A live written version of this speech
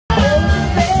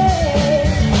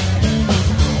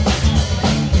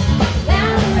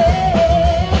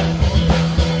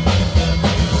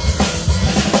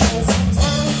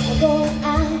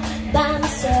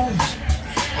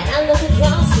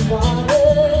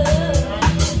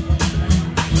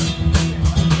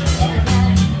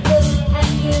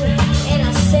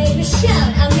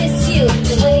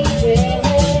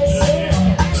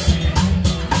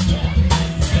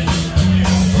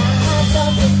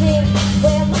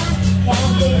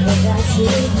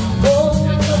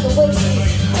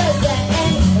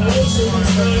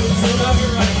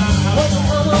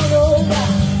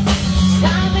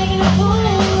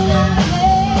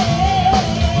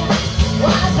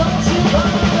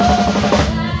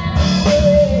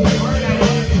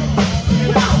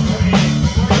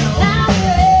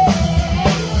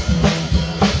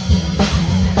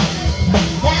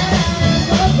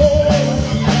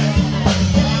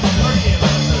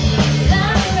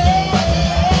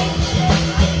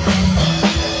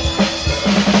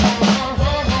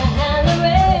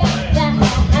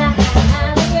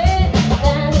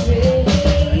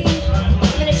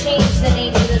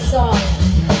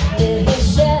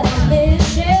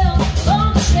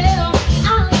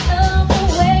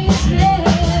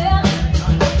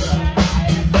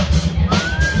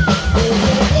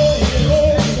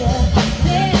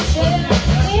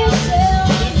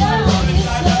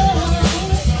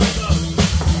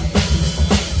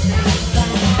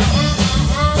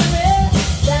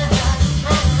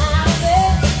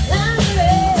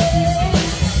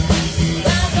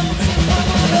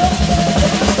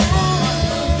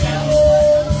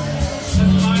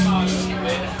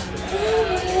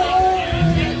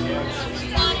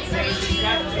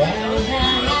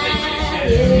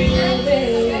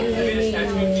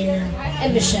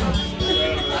And Michelle.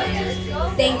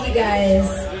 Thank you guys.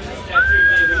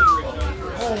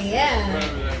 Oh yeah.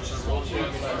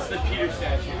 It's the Peter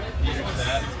statue.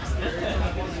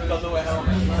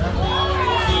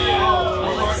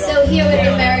 So here with the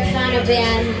Amerikana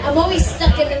band, I'm always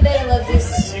stuck in the middle of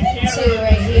this two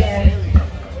right here.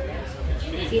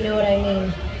 If you know what I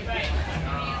mean.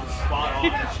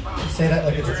 Say that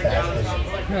like it's a bad thing.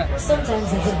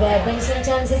 Sometimes it's a bad thing,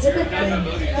 sometimes it's a good thing.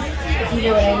 If you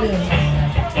know what I mean.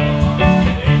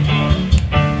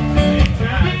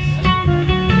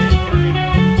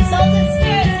 Salted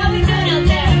Spirits, how we doing out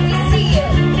there? We see you.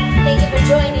 Thank you for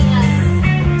joining us.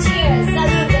 Cheers,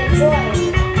 salute, enjoy.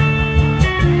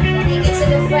 Thank you to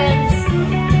the friends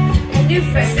and new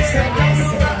friends joining us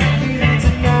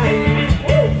today.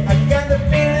 I got the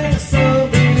feeling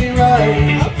something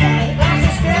right. Okay. I'm so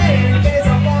scared in case I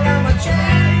fall out my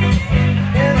chair,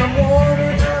 and I'm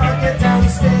wondering how I get down the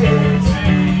stairs.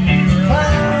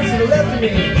 Clowns to the left of me,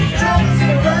 drums to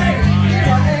the right. Here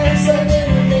I am stuck in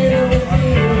the middle with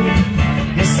you.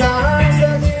 Yes, I'm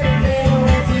stuck in the middle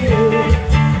with you,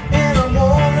 and I'm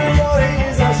wondering what it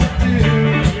is I should do.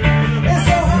 It's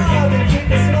so hard to keep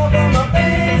the smoke on my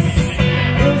face,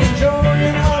 losing joy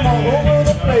and I'm all over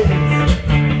the place.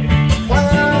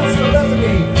 Clowns to the left of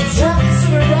me, drums to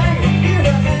the right. Here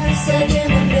I am stuck in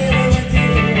the middle with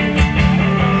you.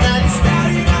 Now you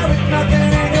started out with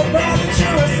nothing and your brother you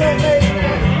were so late.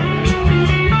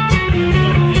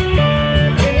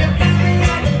 When you finally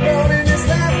out the door in this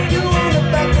life, you want it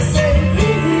back to say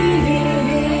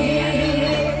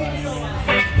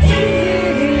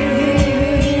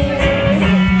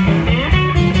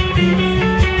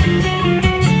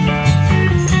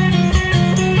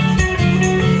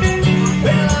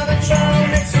well, I've been trying to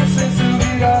make some sense of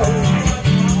it all.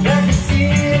 Like you see,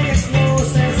 it makes no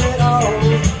sense at all.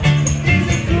 Is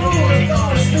it cool to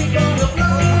fall asleep on the floor?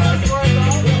 I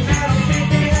don't think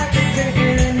that I can take it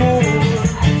anymore.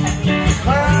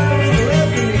 Clowns to the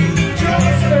left of me,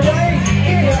 drums to the right.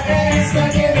 Here I am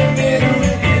stuck in the middle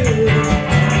with you.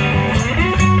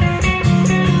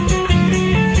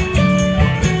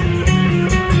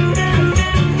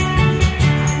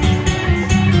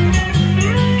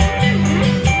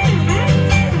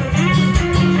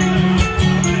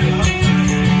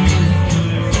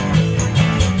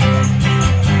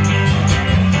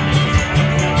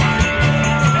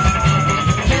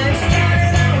 Now you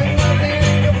started out with nothing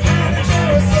and you found that you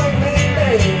were so many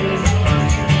days.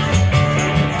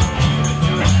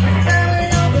 Finally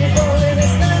out the door in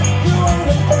this life, you want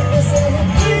it back to say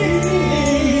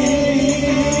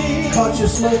please. Caught you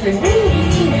smoking weed.